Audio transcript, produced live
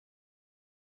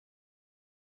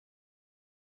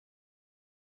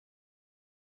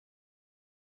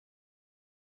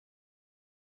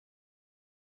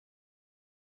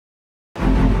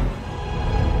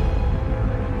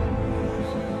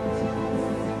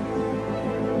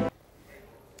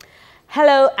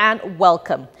Hello and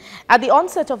welcome. At the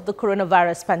onset of the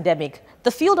coronavirus pandemic, the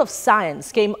field of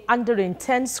science came under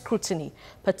intense scrutiny,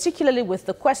 particularly with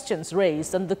the questions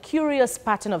raised on the curious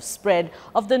pattern of spread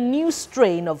of the new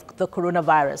strain of the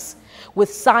coronavirus. With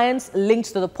science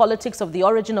linked to the politics of the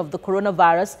origin of the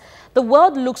coronavirus, the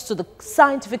world looks to the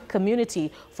scientific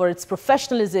community for its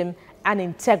professionalism and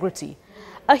integrity.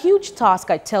 A huge task,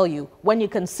 I tell you, when you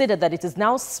consider that it is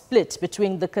now split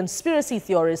between the conspiracy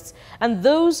theorists and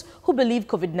those who believe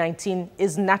COVID-19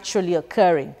 is naturally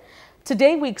occurring.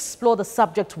 Today, we explore the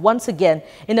subject once again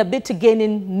in a bid to gain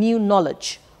in new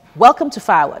knowledge. Welcome to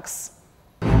Fireworks.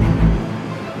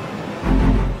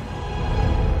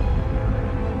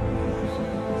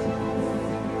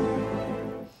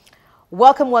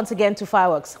 Welcome once again to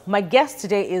Fireworks. My guest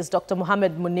today is Dr.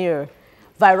 Muhammad Munir,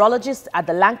 Virologist at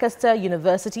the Lancaster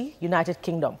University, United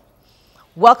Kingdom.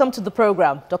 Welcome to the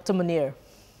program, Dr. Munir.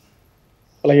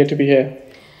 Pleasure to be here.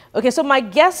 Okay, so my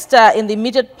guest in the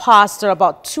immediate past,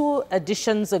 about 2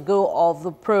 editions ago of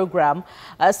the program,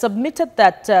 submitted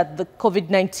that the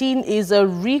COVID-19 is a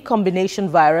recombination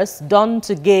virus done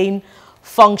to gain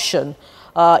function.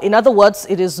 In other words,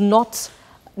 it is not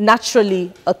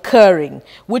naturally occurring,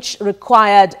 which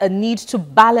required a need to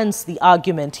balance the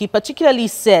argument. He particularly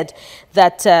said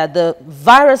that the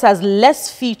virus has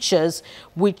less features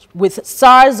with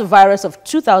SARS virus of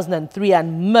 2003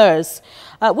 and MERS,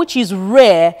 which is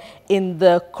rare in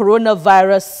the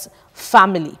coronavirus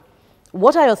family.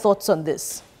 What are your thoughts on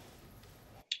this?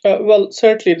 Well,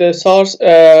 certainly the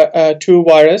SARS-2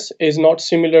 virus is not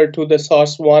similar to the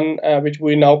SARS-1, which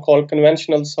we now call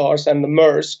conventional SARS, and the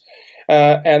MERS.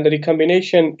 And the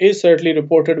recombination is certainly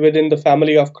reported within the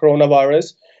family of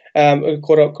coronavirus,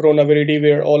 coronaviridae,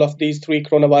 where all of these 3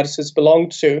 coronaviruses belong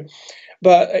to.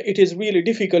 But it is really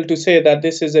difficult to say that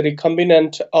this is a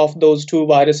recombinant of those 2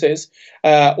 viruses,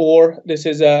 or this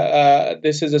is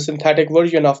a synthetic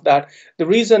version of that. The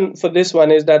reason for this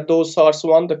one is that those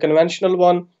SARS-1, the conventional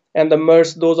one, and the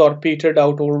MERS, those are petered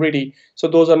out already. So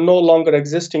those are no longer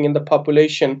existing in the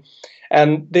population.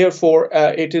 And therefore,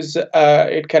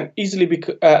 it can easily be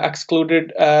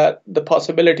excluded the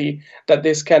possibility that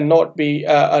this cannot be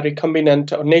a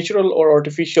recombinant, or natural or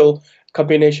artificial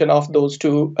combination of those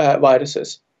 2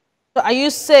 viruses. So are you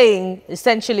saying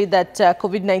essentially that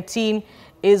COVID-19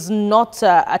 is not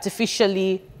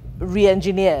artificially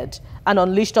re-engineered and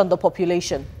unleashed on the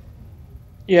population?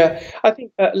 Yeah, I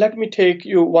think let me take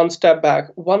you one step back.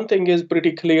 One thing is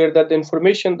pretty clear, that the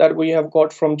information that we have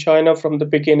got from China from the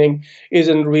beginning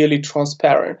isn't really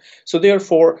transparent. So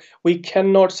therefore, we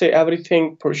cannot say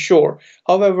everything for sure.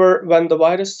 However, when the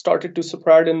virus started to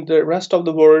spread in the rest of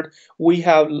the world, we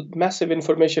have massive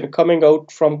information coming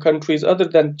out from countries other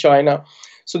than China.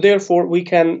 So therefore, we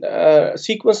can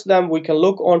sequence them, we can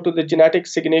look onto the genetic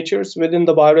signatures within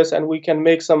the virus, and we can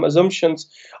make some assumptions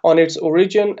on its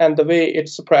origin and the way it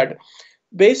spread.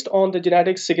 Based on the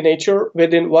genetic signature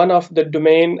within one of the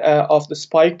domain of the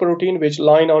spike protein, which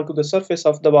line onto the surface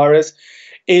of the virus,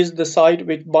 is the site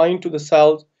which bind to the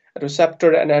cell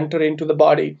receptor and enter into the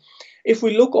body. If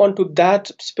we look onto that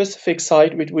specific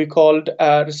site, which we called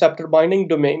receptor binding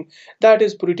domain, that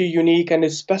is pretty unique and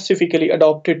is specifically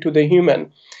adapted to the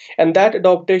human. And that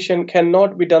adaptation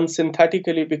cannot be done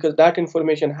synthetically, because that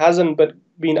information hasn't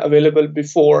been available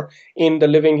before in the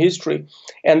living history.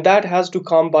 And that has to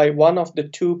come by one of the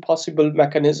 2 possible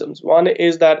mechanisms. One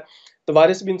is that the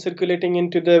virus has been circulating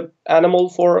into the animal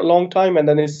for a long time, and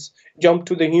then it's jumped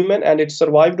to the human and it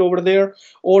survived over there,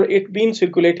 or it been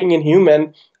circulating in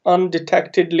human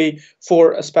undetectedly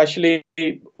for especially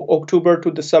October to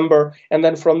December, and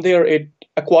then from there it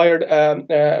acquired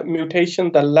a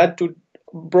mutation that led to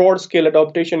broad-scale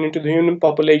adaptation into the human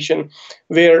population,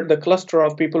 where the cluster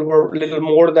of people were a little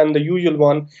more than the usual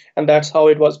one, and that's how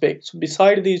it was baked. So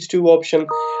beside these 2 options,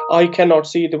 I cannot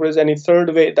see there is any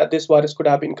third way that this virus could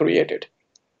have been created.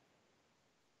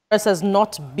 Virus has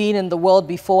not been in the world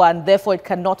before, and therefore it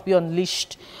cannot be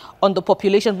unleashed on the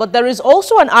population. But there is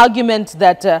also an argument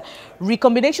that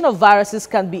recombination of viruses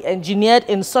can be engineered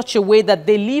in such a way that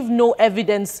they leave no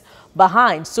evidence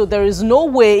behind. So there is no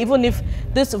way, even if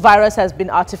this virus has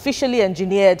been artificially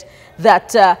engineered,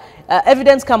 that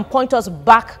evidence can point us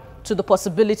back to the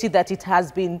possibility that it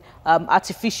has been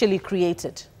artificially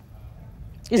created.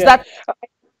 Is that...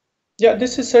 Yeah,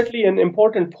 this is certainly an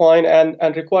important point,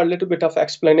 and require a little bit of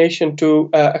explanation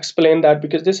to explain that,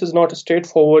 because this is not a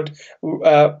straightforward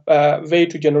way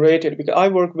to generate it. Because I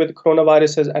work with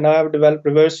coronaviruses and I have developed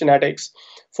reverse genetics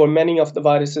for many of the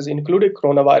viruses, including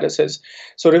coronaviruses.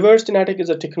 So reverse genetic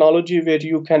is a technology where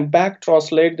you can back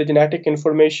translate the genetic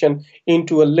information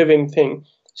into a living thing.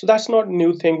 So that's not a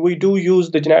new thing. We do use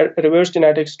the reverse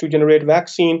genetics to generate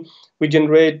vaccine. We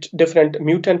generate different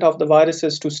mutant of the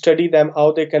viruses to study them,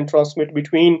 how they can transmit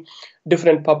between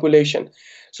different population.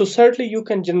 So certainly you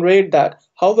can generate that.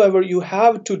 However, you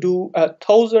have to do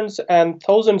thousands and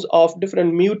thousands of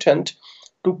different mutant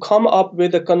to come up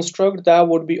with a construct that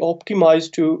would be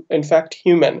optimized to infect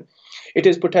human. It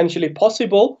is potentially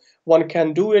possible. One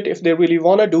can do it if they really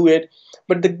want to do it.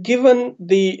 But given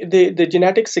the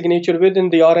genetic signature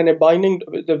within the RNA binding,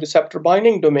 the receptor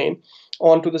binding domain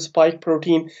onto the spike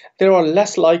protein, they are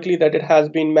less likely that it has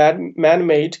been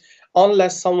man-made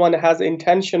unless someone has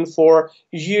intention for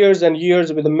years and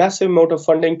years with a massive amount of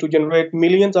funding to generate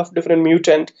millions of different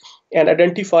mutant and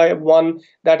identify one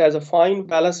that has a fine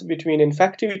balance between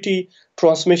infectivity,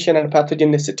 transmission, and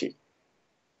pathogenicity.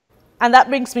 And that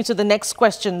brings me to the next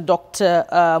question, Dr.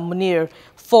 Munir.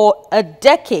 For a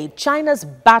decade, China's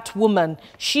bat woman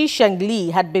Shi Shengli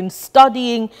had been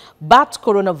studying bat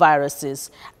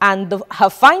coronaviruses, and her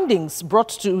findings brought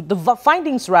to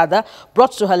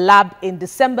her lab in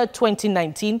December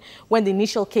 2019, when the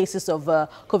initial cases of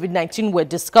COVID-19 were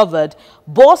discovered,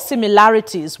 bore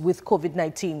similarities with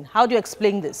COVID-19. How do you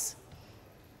explain this?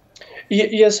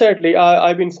 Yes, certainly.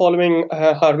 I've been following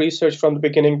her research from the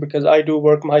beginning because I do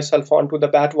work myself onto the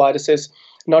bat viruses,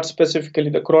 not specifically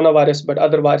the coronavirus, but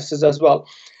other viruses as well.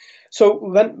 So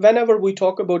whenever we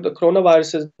talk about the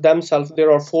coronaviruses themselves,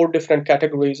 there are 4 different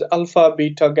categories: alpha,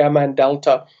 beta, gamma, and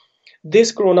delta.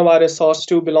 This coronavirus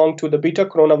SARS-2 belong to the beta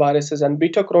coronaviruses, and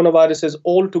beta coronaviruses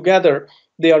all together,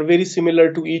 they are very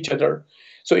similar to each other.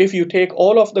 So if you take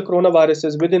all of the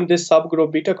coronaviruses within this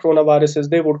subgroup, beta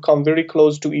coronaviruses, they would come very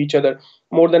close to each other,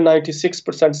 more than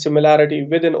 96% similarity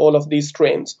within all of these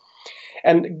strains.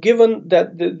 And given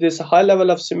that this high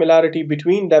level of similarity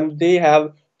between them, they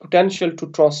have potential to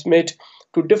transmit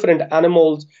to different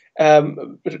animals,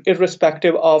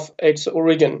 irrespective of its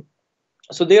origin.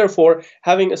 So therefore,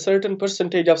 having a certain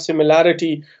percentage of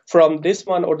similarity from this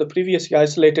one or the previously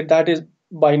isolated, that is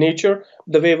by nature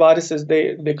the way viruses,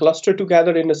 they cluster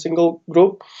together in a single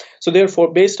group. So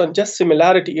therefore, based on just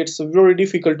similarity, it's very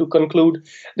difficult to conclude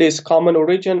this common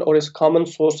origin or is common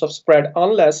source of spread,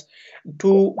 unless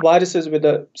 2 viruses with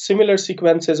a similar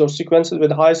sequences or sequences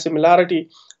with high similarity,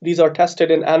 these are tested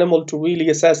in animal to really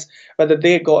assess whether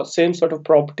they got same sort of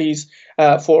properties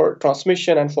for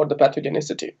transmission and for the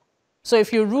pathogenicity. So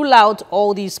if you rule out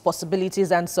all these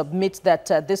possibilities and submit that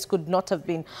this could not have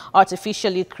been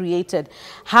artificially created,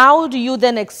 how do you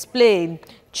then explain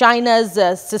China's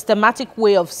systematic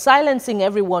way of silencing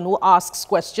everyone who asks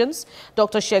questions?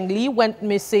 Dr. Shengli went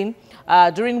missing,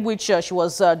 during which she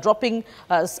was dropping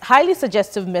highly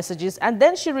suggestive messages, and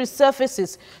then she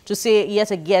resurfaces to say yet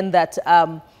again that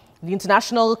the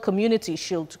international community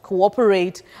should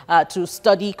cooperate to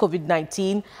study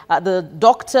COVID-19. The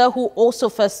doctor who also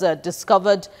first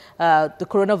discovered the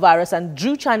coronavirus and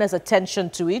drew China's attention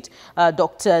to it,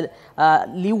 Dr.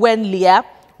 Li Wenlia,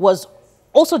 was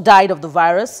also died of the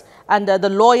virus. And the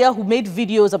lawyer who made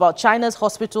videos about China's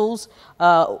hospitals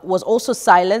was also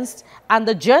silenced. And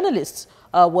the journalist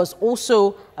was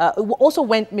also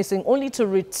went missing, only to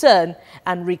return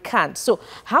and recant. So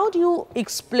how do you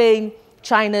explain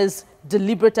China's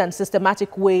deliberate and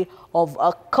systematic way of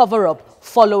cover-up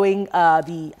following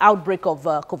the outbreak of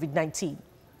COVID-19?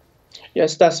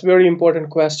 Yes, that's a very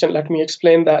important question. Let me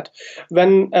explain that.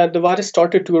 When the virus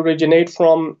started to originate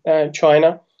from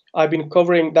China, I've been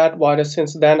covering that virus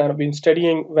since then, and I've been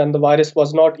studying when the virus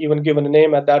was not even given a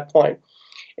name at that point.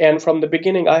 And from the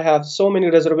beginning, I have so many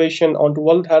reservations on the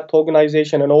World Health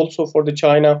Organization and also for the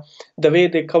China, the way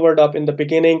they covered up in the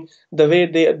beginning, the way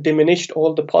they diminished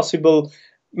all the possible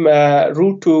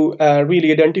route to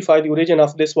really identify the origin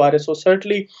of this virus. So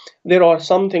certainly there are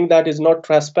something that is not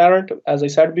transparent. As I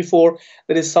said before,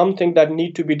 there is something that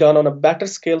need to be done on a better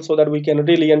scale so that we can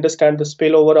really understand the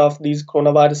spillover of these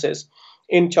coronaviruses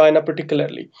in China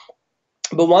particularly.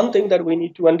 But one thing that we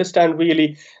need to understand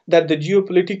really, that the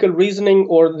geopolitical reasoning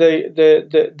or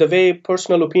the way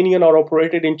personal opinion are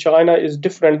operated in China is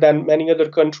different than many other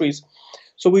countries.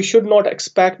 So we should not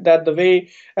expect that the way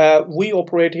we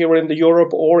operate here in the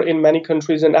Europe or in many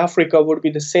countries in Africa would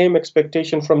be the same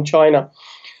expectation from China.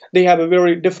 They have a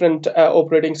very different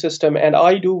operating system, and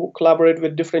I do collaborate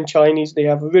with different Chinese. They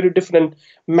have a very different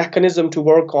mechanism to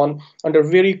work on under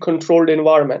very controlled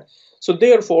environment. So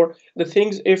therefore, the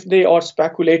things, if they are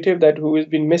speculative, that who has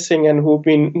been missing and who've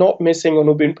been not missing and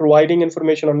who've been providing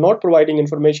information or not providing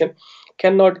information,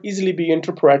 cannot easily be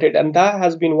interpreted. And that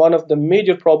has been one of the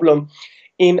major problems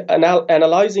in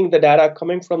analyzing the data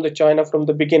coming from the China from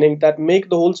the beginning, that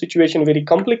make the whole situation very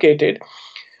complicated.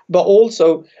 but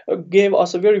also gave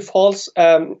us a very false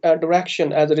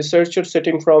direction as a researcher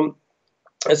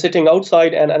sitting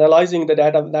outside and analyzing the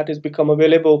data that has become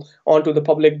available onto the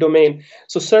public domain.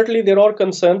 So certainly there are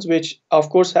concerns which, of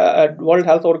course, World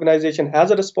Health Organization has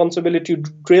a responsibility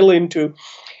to drill into.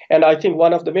 And I think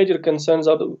one of the major concerns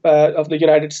of the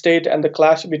United States and the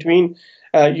clash between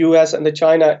US and the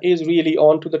China is really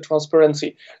on to the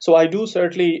transparency. So I do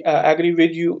certainly agree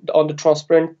with you on the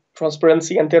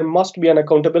transparency, and there must be an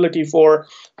accountability for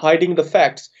hiding the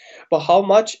facts. But how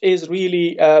much is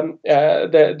really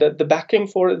the backing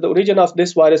for the origin of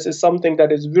this virus is something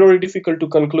that is very difficult to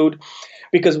conclude,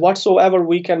 because whatsoever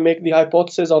we can make the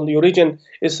hypothesis on the origin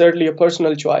is certainly a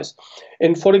personal choice.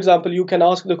 And for example, you can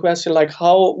ask the question like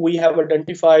how we have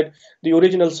identified the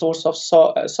original source of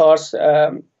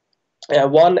SARS-1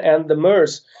 and the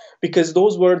MERS, because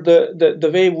those were the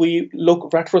way we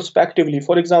look retrospectively.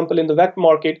 For example, in the wet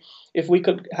market, if we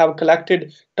could have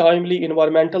collected timely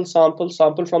environmental sample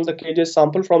from the cages,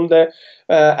 sample from the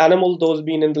animal, those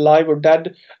being in the live or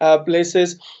dead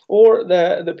places, or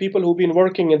the people who've been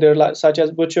working in there, such as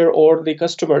butcher or the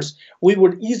customers, we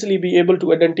would easily be able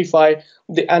to identify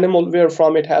the animal where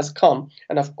from it has come.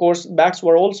 And of course, bats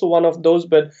were also one of those,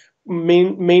 but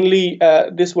mainly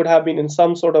this would have been in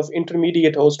some sort of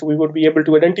intermediate host we would be able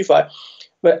to identify.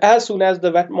 But as soon as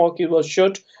the wet market was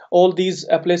shut, all these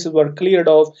places were cleared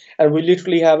off, and we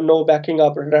literally have no backing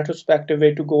up or retrospective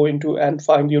way to go into and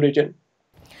find the origin.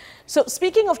 So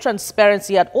speaking of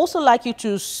transparency, I'd also like you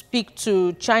to speak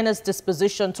to China's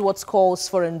disposition towards calls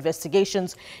for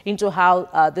investigations into how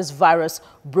this virus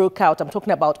broke out. I'm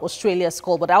talking about Australia's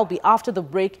call, but I'll be after the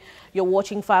break. You're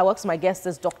watching Fireworks. My guest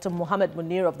is Dr. Muhammad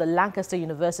Munir of the Lancaster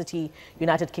University,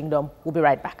 United Kingdom. We'll be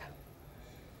right back.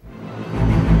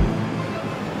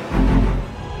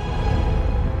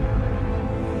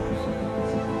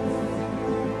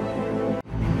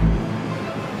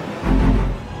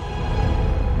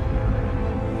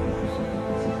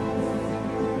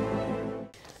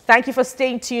 Thank you for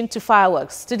staying tuned to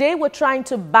Fireworks. Today, we're trying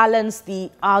to balance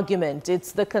the argument.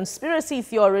 It's the conspiracy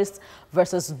theorists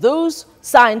versus those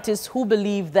scientists who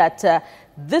believe that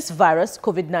this virus,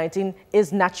 COVID-19,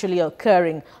 is naturally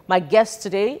occurring. My guest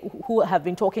today, who I have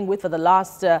been talking with for the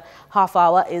last half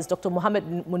hour, is Dr. Muhammad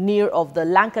Munir of the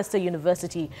Lancaster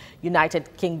University,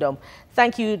 United Kingdom.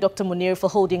 Thank you, Dr. Munir, for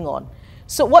holding on.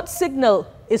 So what signal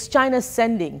is China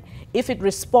sending if it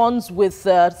responds with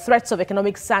threats of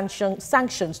economic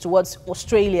sanctions towards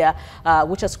Australia,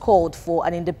 which has called for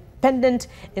an independent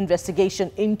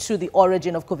investigation into the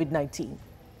origin of COVID-19?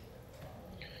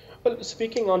 Well,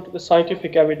 speaking on to the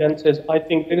scientific evidences, I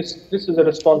think this is a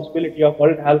responsibility of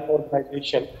World Health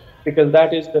Organization, because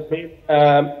that is the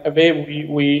way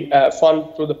we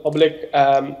fund through the public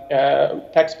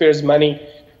taxpayers' money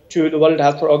to the World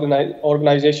Health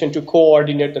Organization to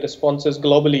coordinate the responses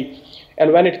globally.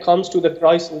 And when it comes to the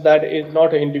crisis that is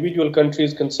not an individual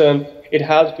country's concern, it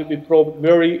has to be probed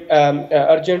very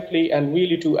urgently and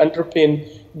really to underpin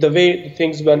the way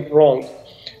things went wrong.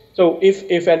 So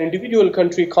if an individual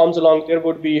country comes along, there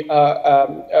would be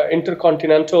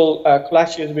intercontinental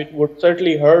clashes, which would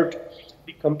certainly hurt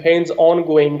the campaigns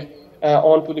ongoing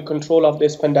onto the control of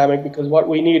this pandemic, because what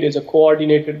we need is a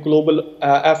coordinated global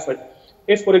effort.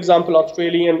 If, for example,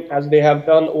 Australian, as they have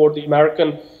done, or the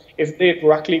American, if they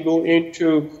directly go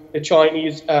into the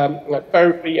Chinese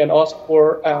territory and ask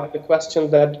for the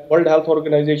questions that World Health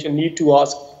Organization need to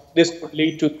ask, this could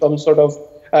lead to some sort of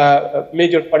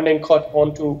major funding cut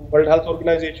onto World Health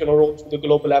Organization or also the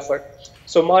global effort.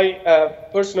 So my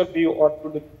personal view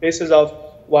on the basis of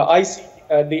what I see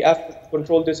the effort to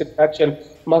control this infection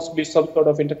must be some sort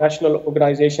of international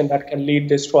organization that can lead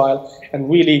this trial and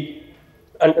really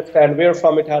understand where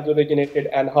from it has originated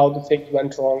and how the things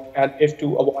went wrong and if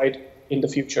to avoid in the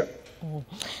future.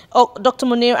 Oh, Dr.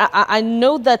 Munir, I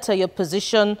know that your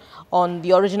position on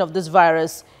the origin of this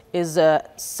virus is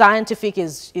scientific,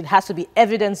 it has to be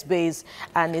evidence-based,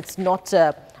 and it's not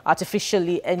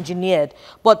artificially engineered.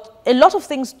 But a lot of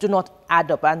things do not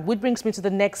add up, and which brings me to the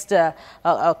next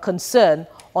concern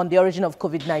on the origin of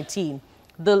COVID-19.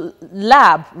 The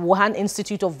lab, Wuhan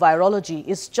Institute of Virology,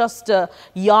 is just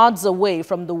yards away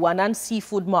from the Wuhan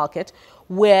seafood market,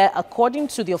 where, according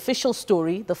to the official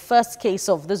story, the first case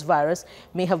of this virus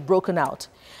may have broken out.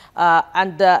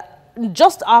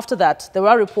 Just after that, there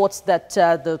are reports that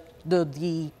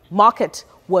the market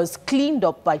was cleaned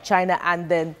up by China and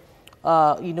then,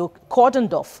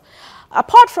 cordoned off.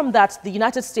 Apart from that, the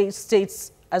United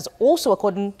States, as also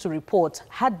according to reports,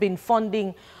 had been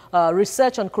funding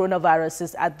research on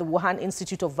coronaviruses at the Wuhan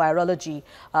Institute of Virology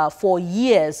for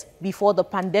years before the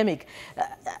pandemic.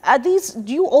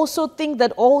 Do you also think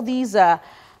that all these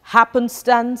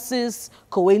happenstances,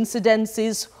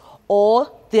 coincidences,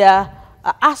 or there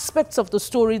are aspects of the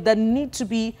story that need to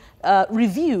be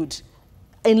reviewed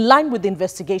in line with the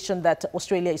investigation that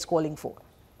Australia is calling for?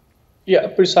 Yeah,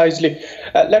 precisely.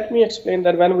 Let me explain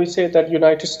that when we say that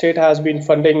United States has been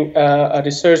funding a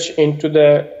research into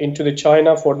the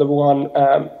China for the Wuhan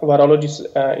Virologist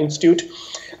Institute,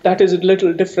 that is a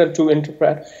little different to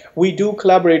interpret. We do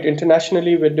collaborate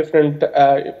internationally with different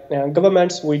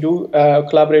governments. We do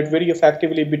collaborate very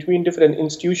effectively between different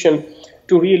institutions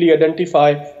to really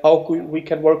identify how we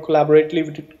can work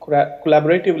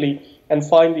collaboratively and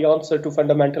find the answer to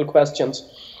fundamental questions.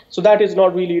 So that is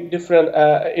not really different.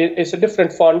 It's a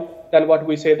different fund than what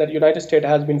we say that the United States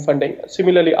has been funding.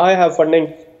 Similarly, I have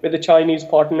funding with the Chinese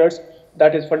partners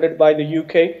that is funded by the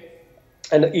UK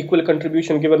and an equal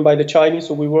contribution given by the Chinese.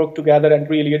 So we work together and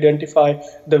really identify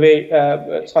the way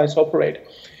science operate.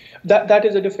 That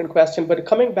is a different question. But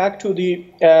coming back to the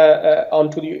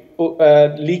onto the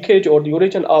leakage or the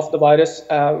origin of the virus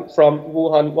from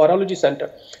Wuhan Virology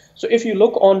Center. So if you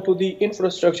look onto the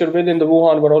infrastructure within the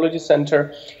Wuhan Virology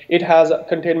Center, it has a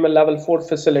containment level 4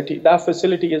 facility. That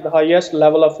facility is the highest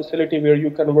level of facility where you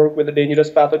can work with a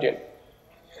dangerous pathogen.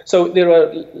 So there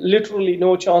are literally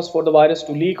no chance for the virus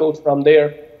to leak out from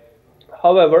there.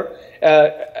 However,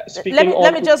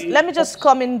 let me just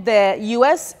come in there.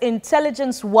 U.S.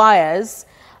 intelligence wires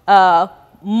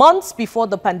months before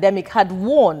the pandemic had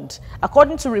warned,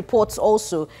 according to reports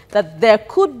also, that there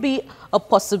could be a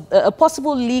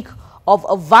possible leak of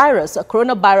a virus, a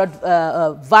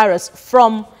coronavirus virus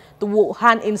from the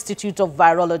Wuhan Institute of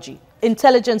Virology.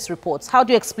 Intelligence reports. How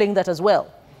do you explain that as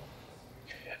well?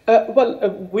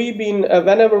 We've been,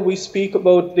 whenever we speak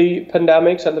about the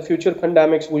pandemics and the future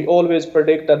pandemics, we always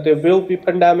predict that there will be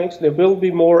pandemics, there will be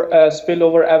more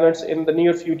spillover events in the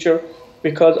near future,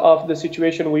 because of the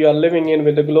situation we are living in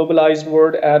with the globalized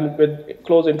world and with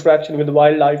close interaction with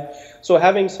wildlife. So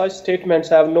having such statements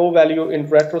have no value in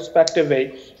retrospective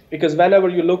way, because whenever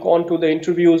you look onto the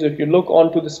interviews, if you look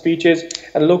onto the speeches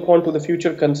and look onto the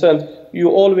future concerns,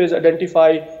 you always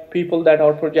identify people that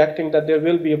are projecting that there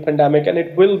will be a pandemic, and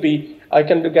it will be. I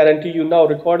can guarantee you now,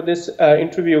 record this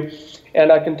interview,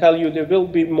 and I can tell you there will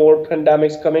be more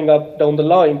pandemics coming up down the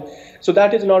line. So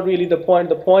that is not really the point.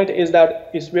 The point is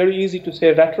that it's very easy to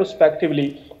say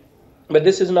retrospectively, but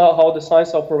this is not how the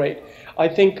science operates. I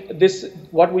think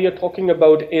what we are talking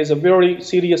about is a very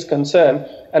serious concern,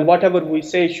 and whatever we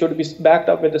say should be backed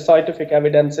up with the scientific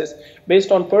evidences.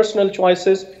 Based on personal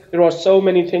choices, there are so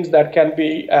many things that can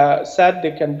be said,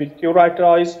 they can be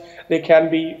theorized, they can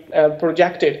be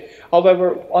projected.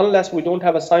 However, unless we don't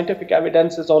have a scientific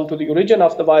evidences onto the origin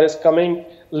of the virus coming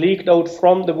leaked out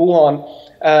from the Wuhan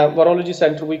Virology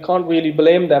Center, we can't really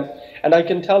blame them. And I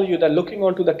can tell you that looking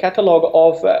onto the catalog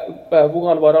of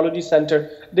Wuhan Virology Center,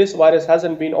 this virus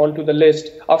hasn't been onto the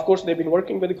list. Of course, they've been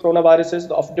working with the coronaviruses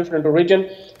of different origin,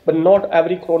 but not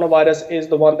every coronavirus is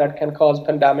the one that can cause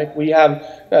pandemic. We have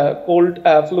cold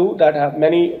flu that have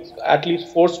at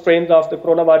least 4 strains of the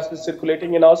coronavirus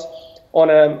circulating in us on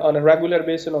a regular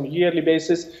basis, on a yearly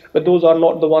basis, but those are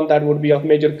not the one that would be of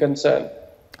major concern.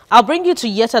 I'll bring you to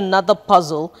yet another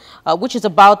puzzle, which is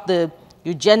about the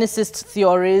eugenicist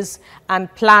theories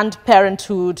and Planned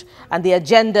Parenthood and the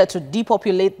agenda to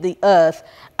depopulate the earth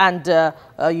and,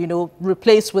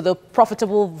 replace with a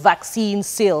profitable vaccine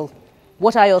sale.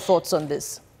 What are your thoughts on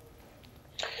this?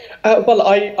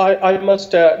 I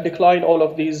must decline all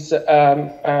of these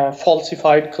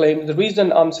falsified claims. The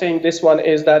reason I'm saying this one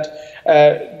is that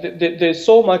there's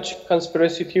so much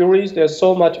conspiracy theories, there's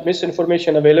so much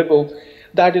misinformation available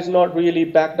that is not really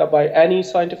backed up by any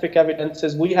scientific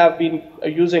evidences. We have been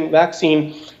using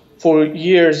vaccine for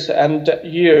years and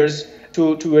years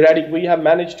to eradicate. We have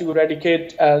managed to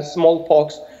eradicate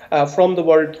smallpox from the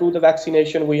world through the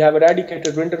vaccination. We have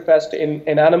eradicated rinderpest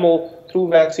in animal through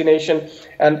vaccination,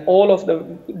 and all of the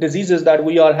diseases that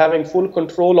we are having full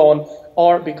control on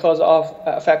are because of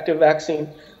effective vaccine.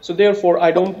 So therefore,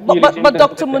 I don't really think But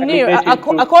Dr. Munir,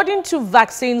 according to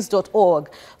vaccines.org,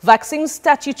 vaccines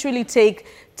statutorily take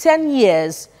 10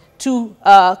 years to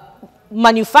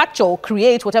manufacture or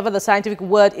create, whatever the scientific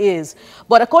word is.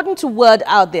 But according to word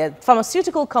out there,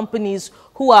 pharmaceutical companies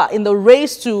who are in the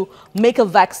race to make a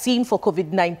vaccine for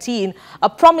COVID-19 are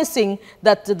promising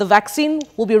that the vaccine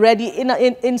will be ready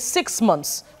in 6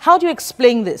 months. How do you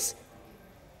explain this?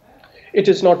 It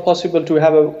is not possible to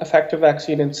have an effective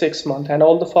vaccine in 6 months, and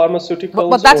all the pharmaceuticals.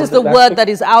 But that is the word that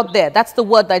is out there. That's the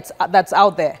word that's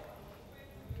out there.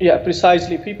 Yeah,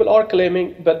 precisely. People are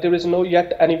claiming, but there is no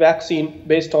yet any vaccine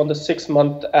based on the 6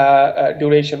 month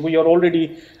duration. We are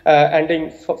already ending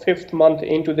fifth month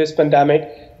into this pandemic.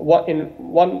 In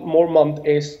one more month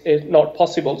is not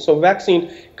possible. So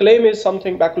vaccine claim is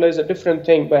something, Bukola, is a different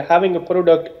thing. By having a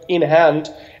product in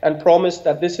hand and promise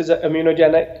that this is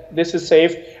immunogenic, this is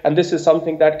safe, and this is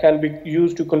something that can be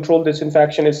used to control this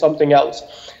infection is something else.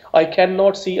 I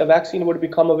cannot see a vaccine would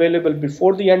become available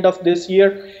before the end of this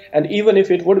year. And even if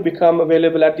it would become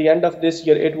available at the end of this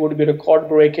year, it would be record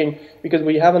breaking because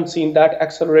we haven't seen that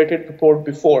accelerated report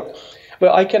before.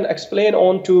 But I can explain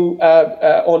onto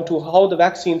how the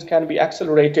vaccines can be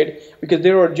accelerated, because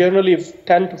there are generally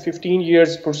 10 to 15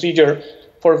 years procedure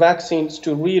for vaccines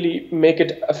to really make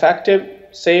it effective,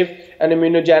 safe, and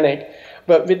immunogenic.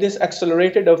 But with this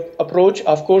accelerated approach,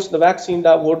 of course, the vaccine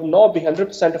that would not be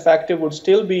 100% effective would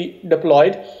still be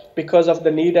deployed because of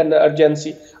the need and the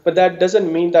urgency. But that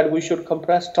doesn't mean that we should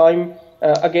compress time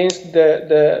against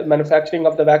the manufacturing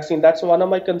of the vaccine. That's one of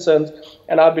my concerns.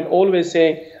 And I've been always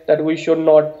saying that we should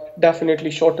not definitely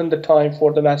shorten the time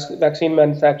for the vaccine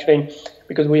manufacturing,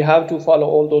 because we have to follow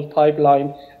all those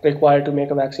pipelines required to make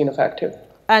a vaccine effective.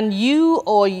 And you,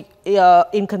 or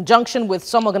in conjunction with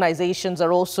some organizations,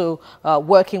 are also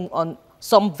working on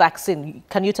some vaccine.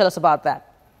 Can you tell us about that?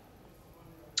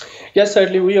 Yes,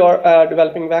 certainly. We are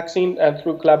developing vaccine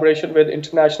through collaboration with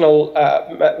international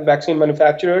vaccine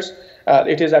manufacturers.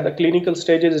 It is at the clinical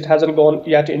stages. It hasn't gone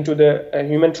yet into the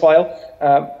human trial.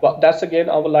 But that's, again,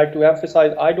 I would like to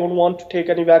emphasize, I don't want to take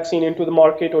any vaccine into the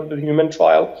market or the human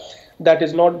trial that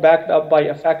is not backed up by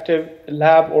effective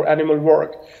lab or animal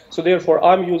work. So therefore,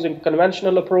 I'm using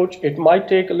conventional approach. It might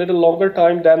take a little longer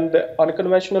time than the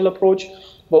unconventional approach,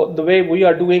 but the way we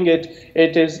are doing it,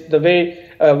 it is the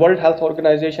way World Health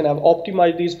Organization have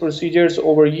optimized these procedures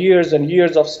over years and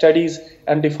years of studies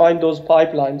and defined those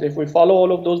pipelines. If we follow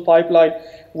all of those pipelines,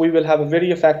 we will have a very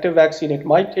effective vaccine. It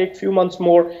might take a few months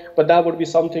more, but that would be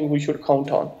something we should count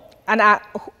on. And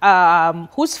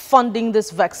who's funding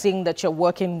this vaccine that you're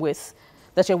working with,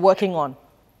 that you're working on?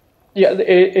 Yeah,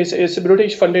 it's a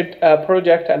British-funded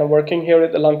project, and I'm working here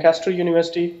at the Lancaster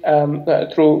University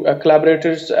through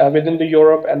collaborators within the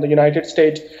Europe and the United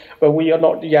States, but we are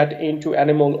not yet into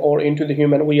animal or into the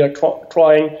human. We are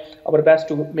trying our best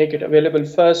to make it available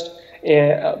first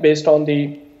based on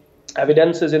the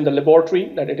evidences in the laboratory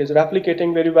that it is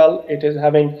replicating very well, it is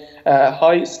having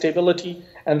high stability,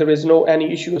 and there is no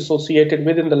any issue associated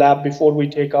within the lab before we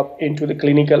take up into the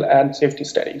clinical and safety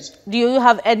studies. Do you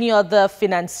have any other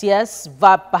financiers,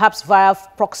 perhaps via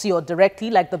proxy or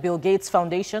directly, like the Bill Gates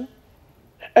Foundation?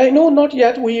 No, not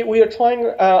yet. We are trying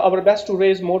our best to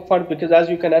raise more funds, because as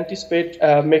you can anticipate,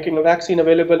 making a vaccine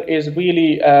available is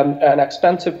really an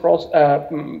expensive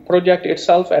project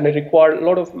itself, and it requires a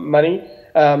lot of money.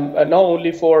 Not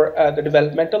only for the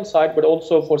developmental side, but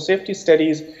also for safety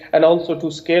studies, and also to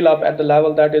scale up at the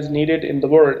level that is needed in the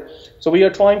world. So we are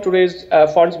trying to raise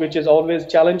funds, which is always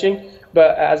challenging,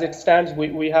 but as it stands,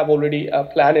 we have already a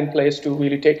plan in place to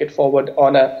really take it forward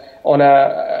on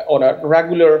a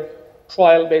regular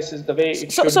trial basis, the way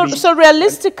it should be. So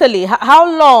realistically,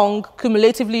 how long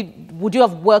cumulatively would you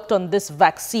have worked on this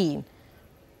vaccine?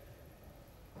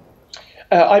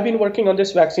 I've been working on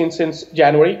this vaccine since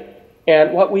January.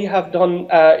 And what we have done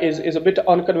is a bit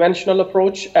unconventional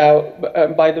approach.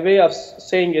 By the way of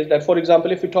saying is that, for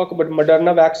example, if we talk about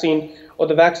Moderna vaccine or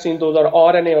the vaccine, those are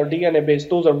RNA or DNA based,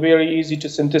 those are very easy to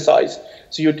synthesize.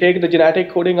 So you take the genetic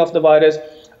coding of the virus,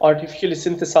 artificially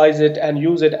synthesize it, and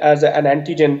use it as an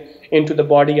antigen into the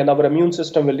body, and our immune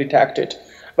system will detect it.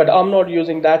 But I'm not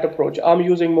using that approach. I'm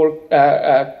using more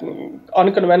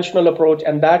unconventional approach,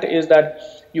 and that is that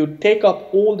you take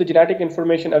up all the genetic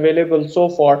information available so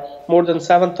far. More than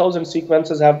 7,000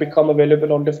 sequences have become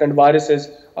available on different viruses,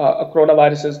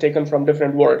 coronaviruses taken from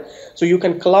different world. So you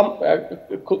can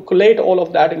collate all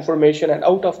of that information, and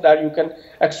out of that you can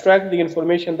extract the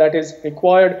information that is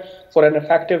required for an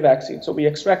effective vaccine. So we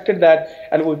extracted that,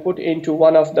 and we put into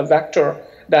one of the vector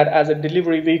that as a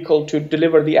delivery vehicle to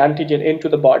deliver the antigen into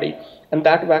the body. And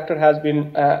that vector has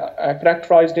been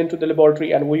characterized into the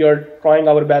laboratory, and we are trying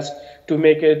our best to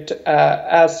make it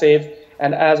as safe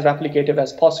and as replicative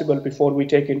as possible before we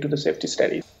take into the safety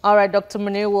studies. All right, Dr.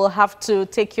 Munir, we'll have to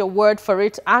take your word for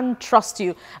it and trust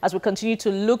you as we continue to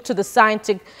look to the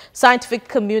scientific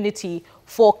community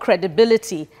for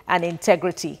credibility and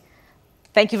integrity.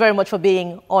 Thank you very much for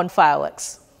being on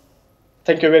Fireworks.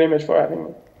 Thank you very much for having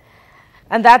me.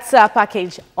 And that's our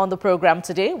package on the program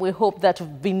today. We hope that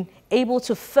we've been able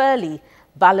to fairly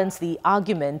balance the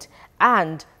argument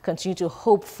and continue to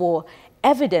hope for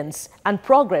evidence and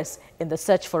progress in the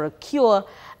search for a cure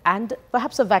and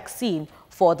perhaps a vaccine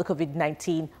for for the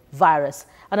COVID-19 virus.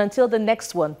 And until the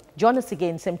next one, join us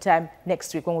again same time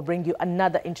next week when we'll bring you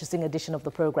another interesting edition of the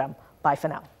program. Bye for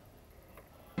now.